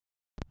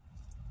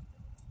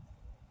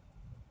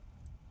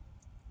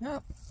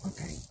Yep,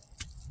 okay.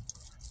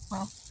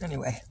 Well,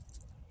 anyway.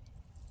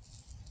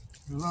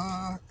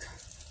 Look.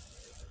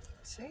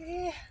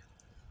 See?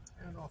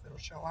 I don't know if it'll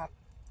show up.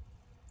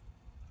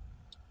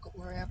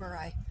 Wherever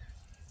I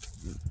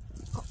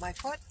put my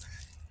foot.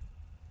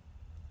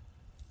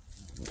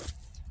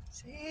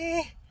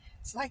 See?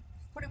 It's like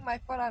putting my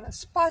foot on a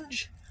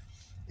sponge.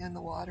 And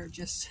the water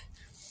just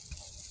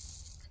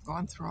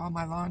gone through all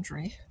my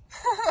laundry.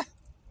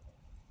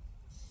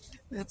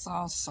 It's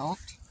all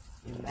soaked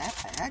in that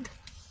bag.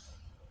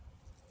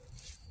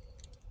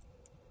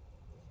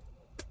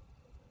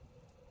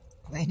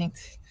 Cleaning.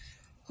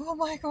 Oh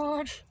my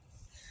god.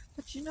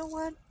 But you know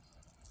what?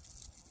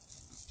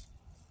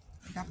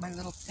 I got my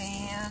little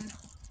fan.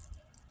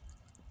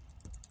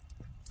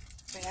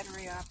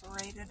 Battery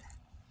operated.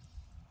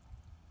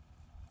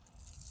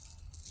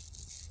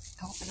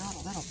 Helping out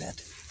a little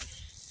bit.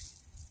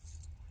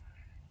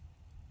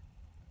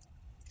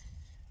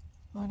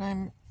 What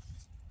I'm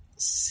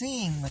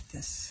seeing with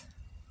this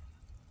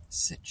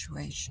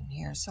situation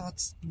here, so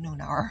it's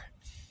noon hour.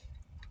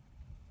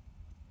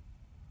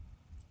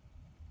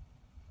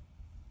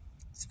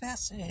 It's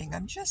fascinating.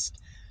 I'm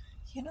just,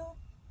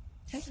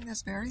 taking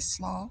this very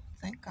slow.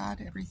 Thank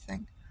God,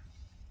 everything.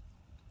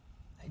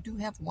 I do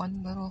have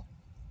one little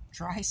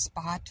dry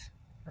spot,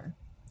 or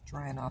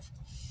dry enough.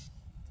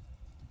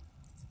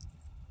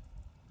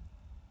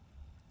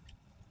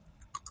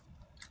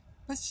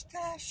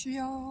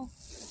 Pistachio.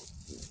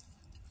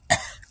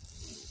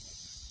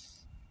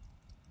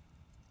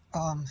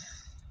 On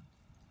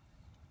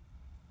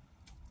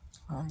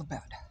the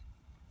bed.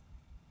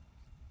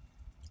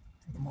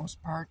 For the most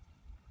part,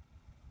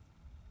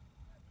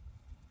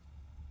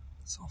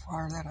 so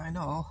far that I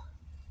know,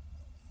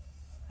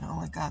 I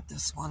only got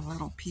this one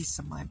little piece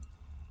of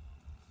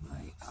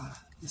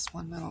this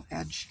one little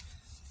edge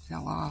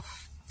fell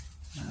off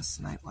last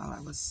night while I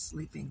was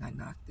sleeping. I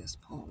knocked this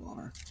pole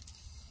over,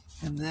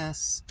 and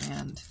this,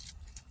 and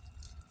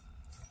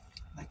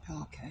my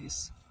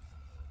pillowcase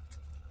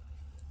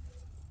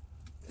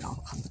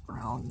fell on the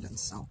ground, and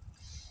so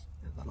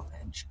the little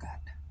edge got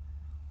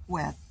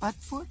wet. But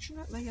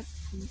fortunately,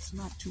 it's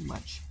not too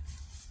much,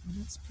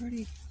 and it's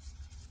pretty.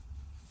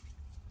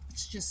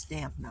 It's just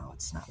damp now.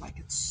 It's not like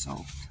it's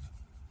soaked.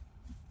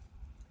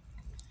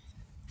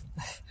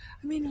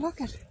 I mean, look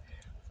at it.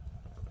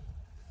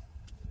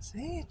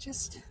 See, I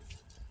just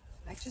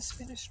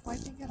finished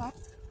wiping it up.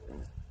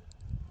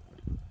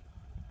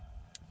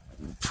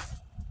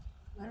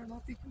 I don't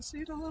know if you can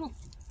see the little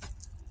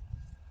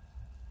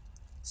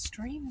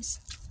streams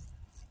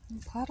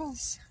and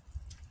puddles.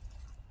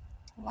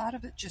 A lot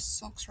of it just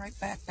soaks right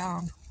back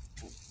down.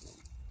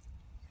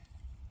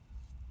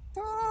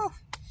 Oh.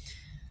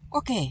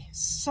 Okay,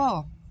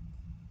 so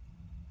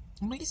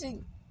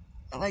amazing,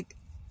 like,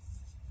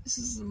 this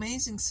is an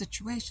amazing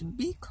situation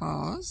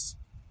because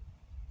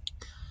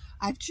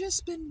I've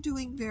just been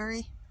doing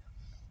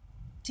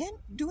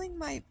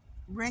my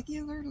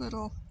regular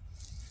little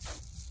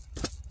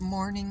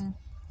morning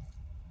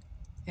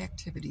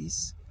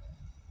activities,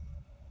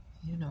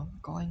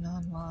 going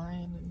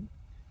online and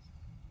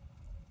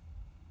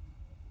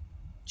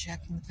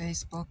checking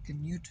Facebook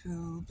and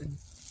YouTube and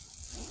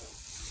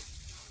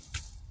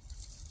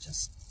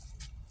just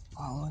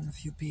following a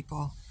few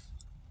people,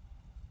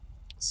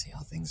 see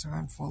how things are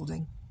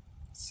unfolding,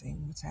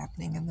 seeing what's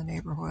happening in the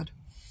neighborhood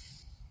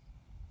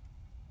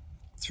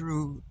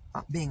through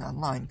being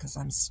online, because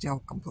I'm still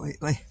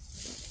completely,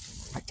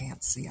 I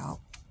can't see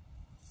out.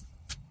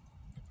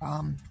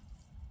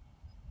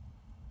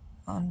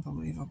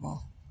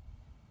 Unbelievable.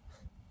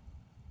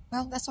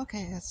 Well, that's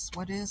okay. It's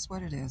what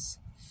it is.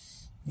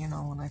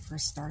 When I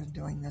first started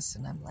doing this,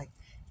 and I'm like,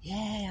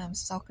 yeah, I'm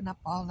soaking up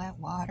all that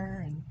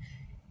water, and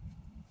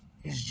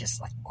it's just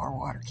like more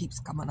water keeps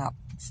coming up.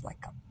 It's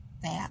like a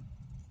fat,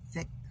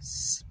 thick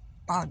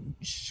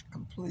sponge,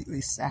 completely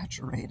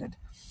saturated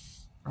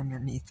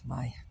underneath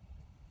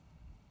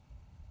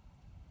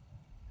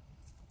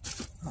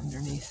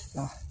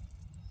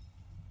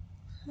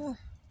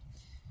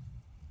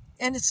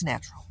and it's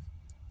natural,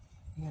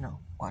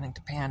 wanting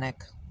to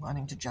panic,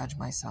 wanting to judge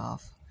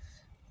myself,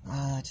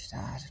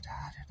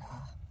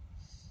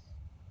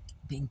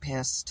 being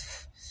pissed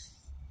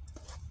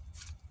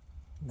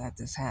that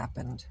this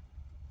happened.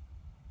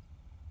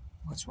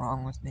 What's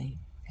wrong with me?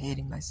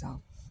 Hating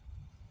myself.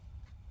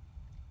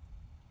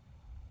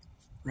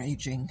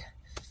 Raging.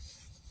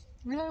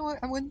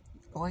 I went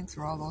going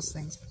through all those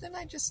things, but then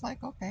I just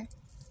like, okay,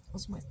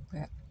 those are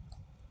my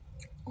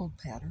old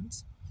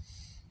patterns.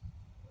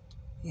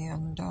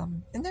 And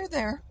they're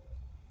there.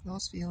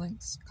 Those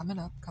feelings coming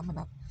up.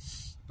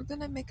 But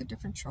then I make a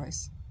different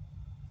choice.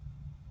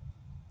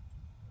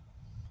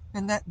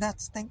 And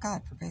that's thank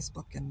God for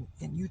Facebook and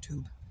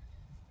YouTube,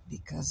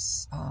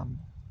 because I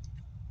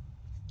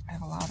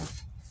have a lot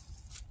of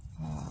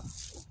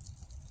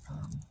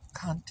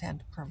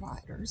content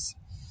providers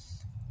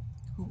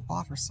who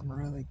offer some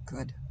really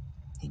good,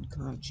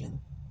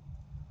 encouraging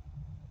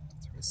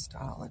through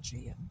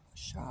astrology and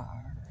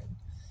Bashar and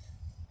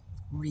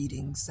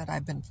readings that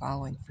I've been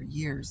following for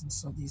years. And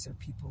so these are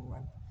people who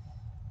I'm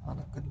on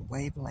a good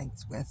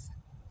wavelength with.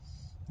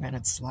 And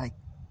it's like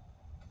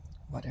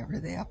whatever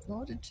they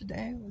uploaded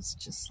today was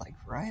just like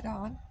right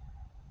on.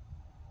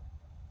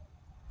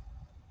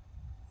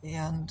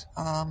 And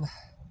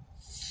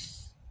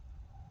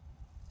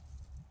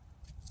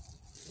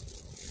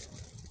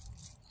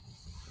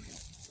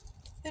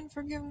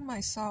forgiving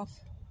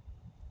myself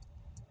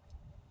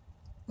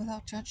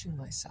without judging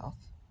myself.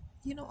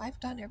 You know, I've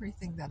done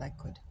everything that I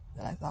could,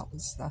 that I thought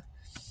was the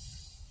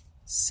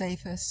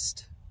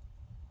safest,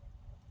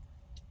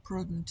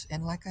 prudent,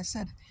 and like I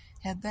said,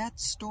 had that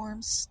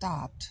storm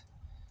stopped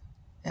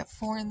at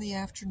 4 in the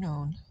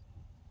afternoon,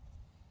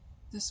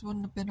 this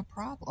wouldn't have been a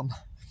problem.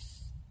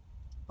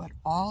 But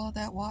all of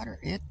that water,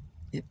 it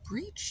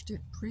breached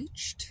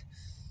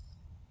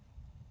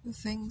the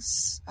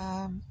things,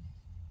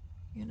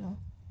 you know,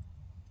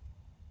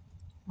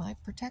 my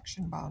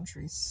protection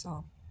boundaries.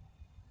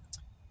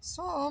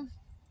 So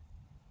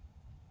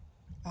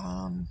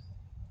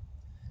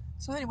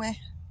anyway,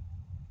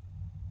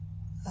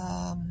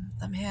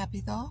 I'm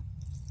happy though,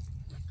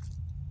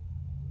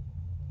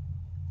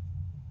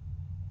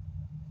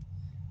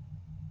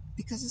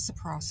 because it's a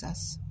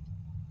process,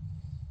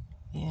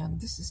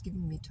 and this is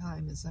giving me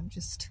time as I'm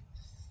just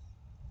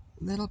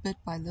little bit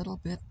by little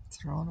bit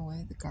throwing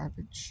away the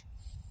garbage,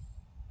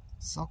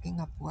 soaking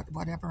up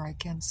whatever I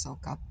can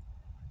soak up.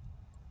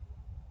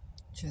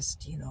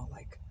 Just, you know,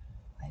 like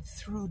I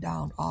threw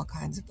down all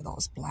kinds of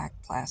those black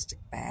plastic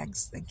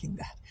bags thinking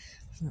that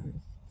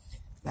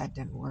that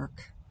didn't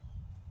work.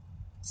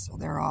 So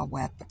they're all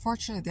wet, but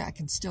fortunately I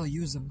can still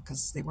use them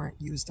because they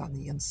weren't used on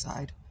the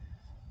inside.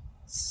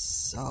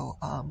 So,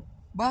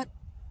 but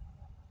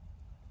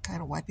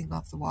kind of wiping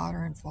off the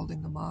water and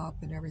folding them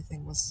up and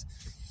everything was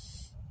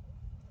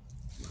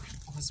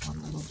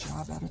one little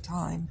job at a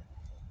time.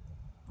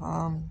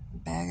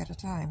 Bag at a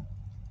time.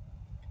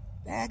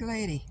 Bag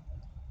lady.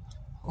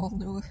 Whole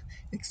new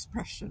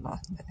expression on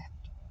that.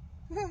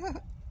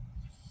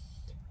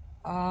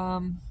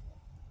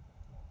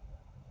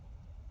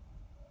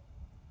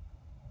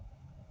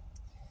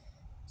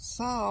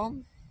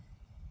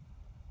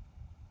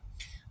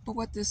 But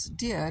what this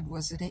did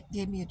was it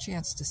gave me a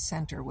chance to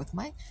center with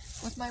my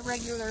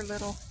regular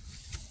little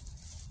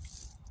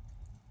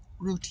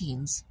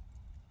routines.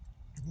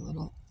 The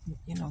little,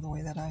 you know, the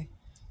way that I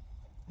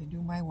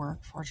do my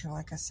work. Fortunately,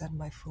 like I said,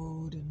 my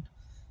food and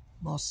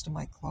most of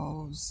my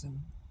clothes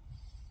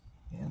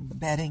and the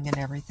bedding and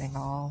everything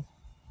are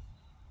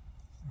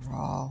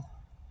all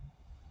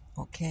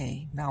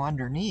okay. Now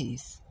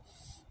underneath,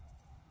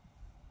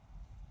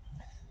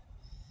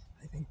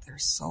 I think they're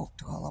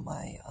soaked, all of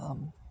my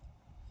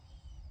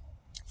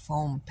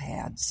foam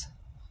pads.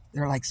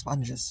 They're like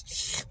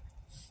sponges.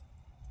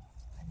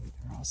 I think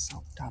they're all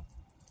soaked up.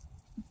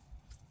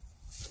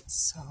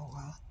 So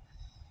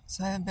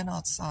I haven't been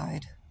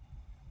outside.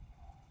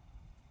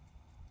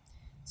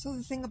 So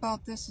the thing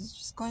about this is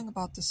just going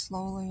about this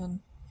slowly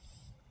and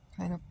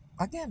kind of,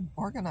 again,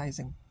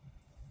 organizing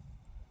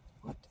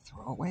what to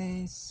throw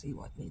away, see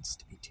what needs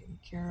to be taken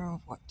care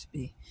of, what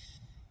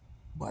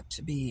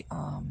to be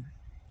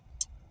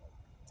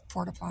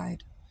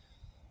fortified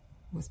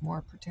with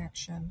more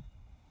protection,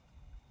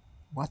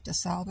 what to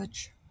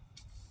salvage,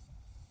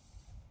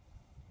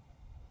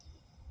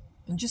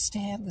 and just to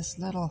have this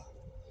little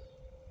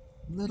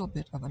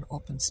bit of an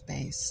open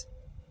space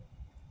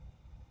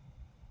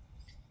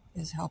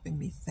is helping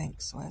me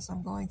think. So as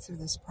I'm going through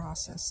this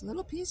process,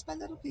 little piece by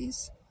little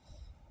piece,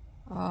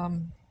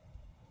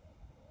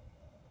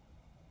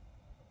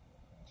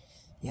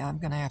 yeah, I'm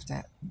going to have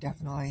to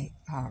definitely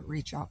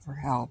reach out for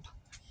help.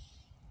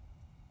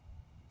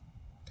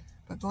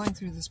 But going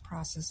through this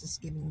process is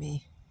giving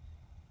me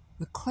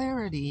the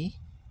clarity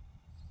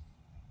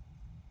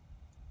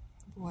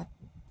of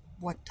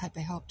what type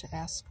of help to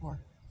ask for,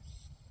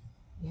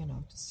 you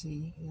know, to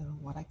see, you know,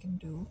 what I can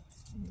do,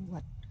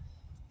 what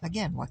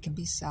can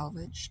be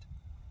salvaged,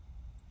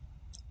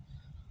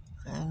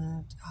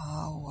 and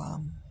how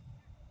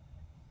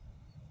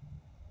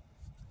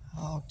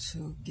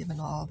to, given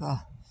all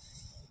the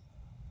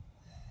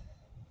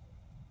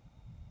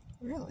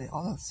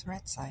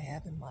threats I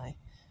have in my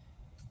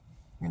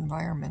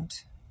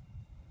environment,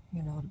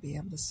 you know, to be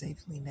able to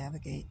safely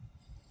navigate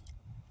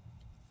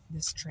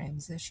this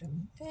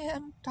transition.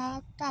 And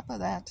top of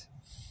that,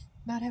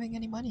 not having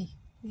any money,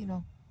 you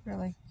know,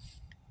 really,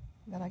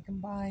 that I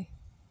can buy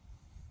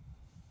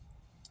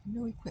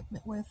new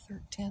equipment with,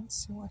 or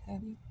tents or what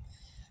have you.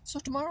 So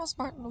tomorrow's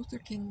Martin Luther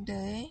King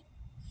Day.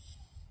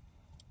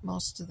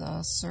 Most of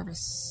the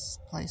service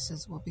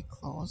places will be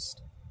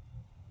closed.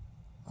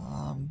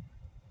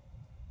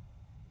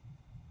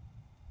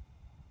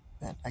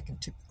 That I can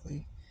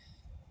typically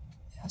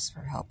ask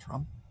for help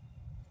from.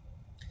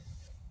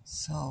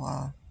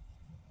 So,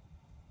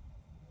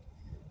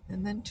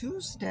 and then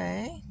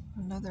Tuesday,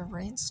 another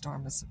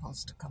rainstorm is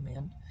supposed to come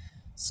in.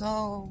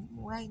 So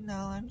right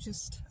now I'm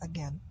just,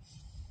 again,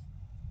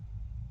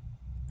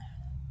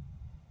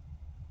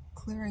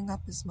 clearing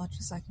up as much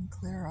as I can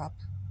clear up.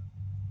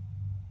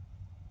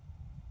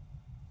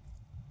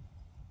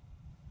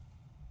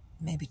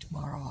 Maybe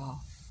tomorrow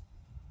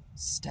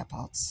step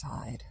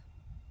outside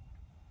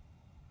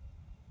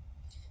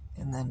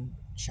and then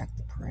check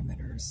the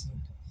perimeters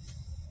and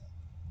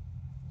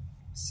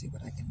see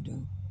what I can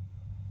do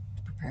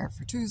to prepare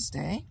for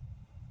Tuesday.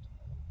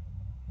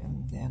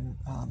 And then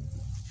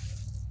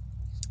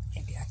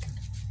maybe I can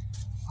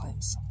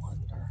find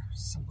someone, or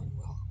someone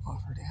will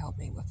offer to help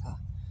me with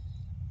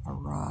a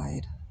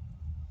ride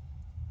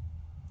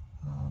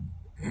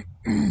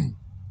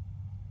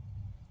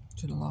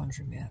to the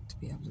laundromat to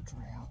be able to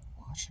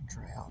wash and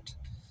dry out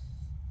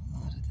a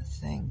lot of the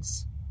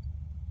things.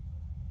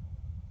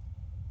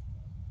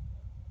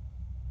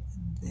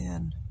 And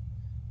then,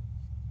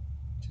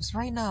 just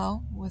right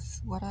now,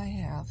 with what I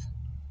have,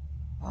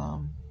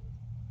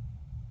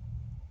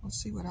 we'll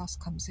see what else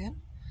comes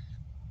in.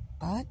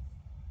 But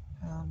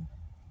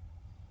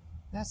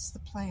that's the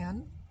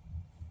plan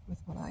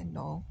with what I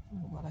know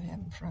and what I have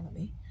in front of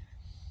me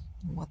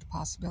and what the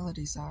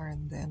possibilities are.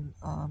 And then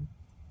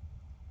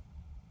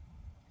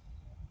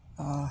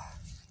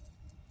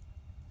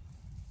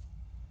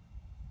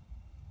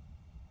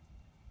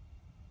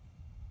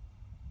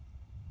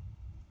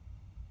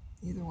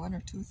either one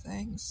or two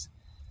things.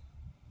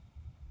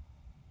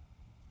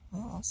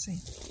 Well, I'll see.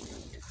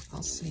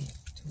 I'll see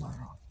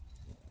tomorrow.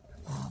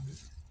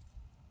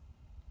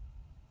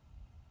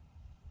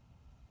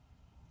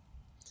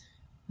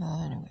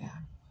 Anyway,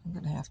 I'm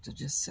going to have to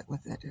just sit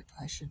with it. If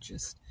I should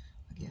just,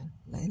 again,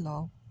 lay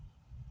low,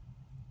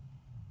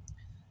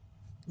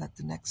 let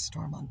the next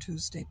storm on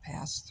Tuesday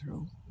pass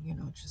through,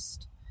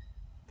 just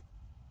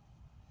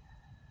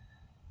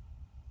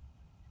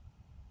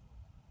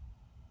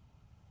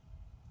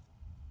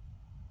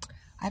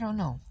I don't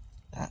know.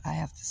 I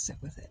have to sit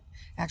with it.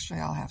 Actually,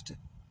 I'll have to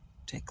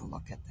take a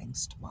look at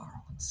things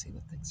tomorrow and see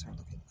what things are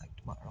looking like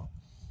tomorrow.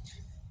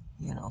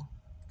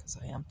 Because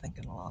I am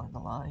thinking along the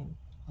line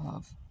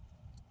of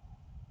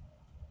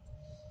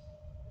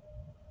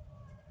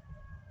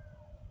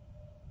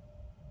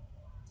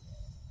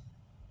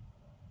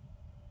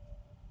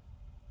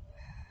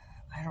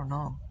I don't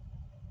know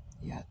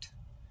yet,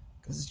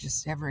 because it's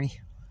just every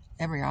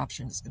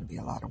option is going to be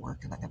a lot of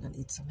work, and I'm going to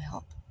need some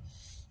help.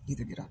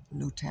 Either get a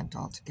new tent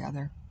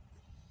altogether,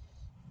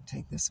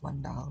 take this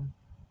one down,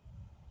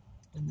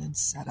 and then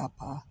set up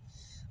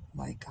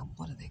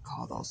what do they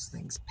call those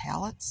things?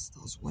 Pallets,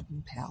 those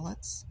wooden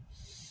pallets,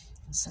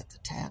 and set the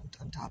tent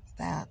on top of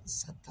that, and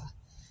set the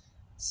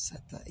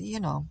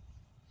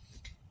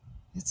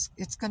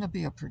it's going to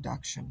be a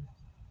production.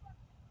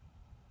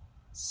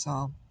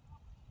 So,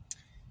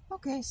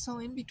 okay, so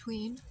in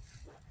between,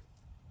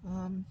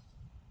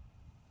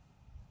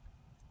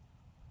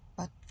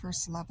 but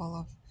first level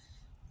of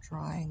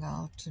drying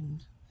out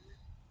and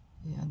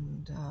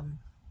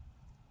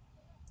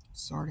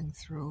sorting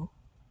through.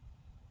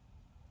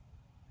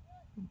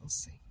 We'll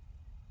see.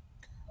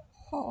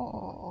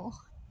 Oh,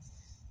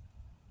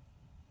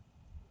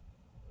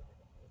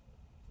 but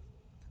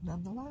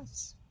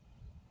nonetheless,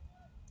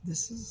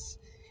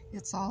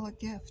 it's all a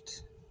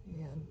gift,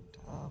 and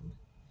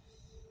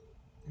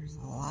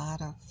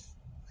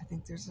I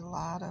think there's a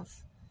lot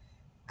of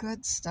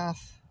good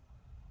stuff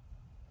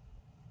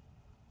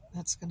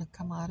that's going to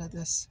come out of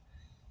this,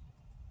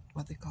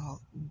 what they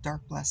call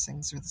dark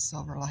blessings, or the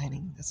silver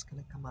lining that's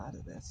going to come out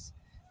of this.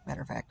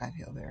 Matter of fact, I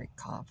feel very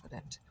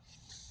confident.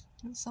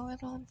 And so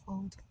it'll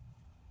unfold.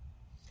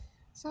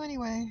 So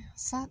anyway,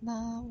 Sat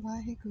Nam,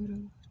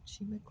 Vaheguru,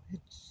 Chi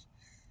Miigwech.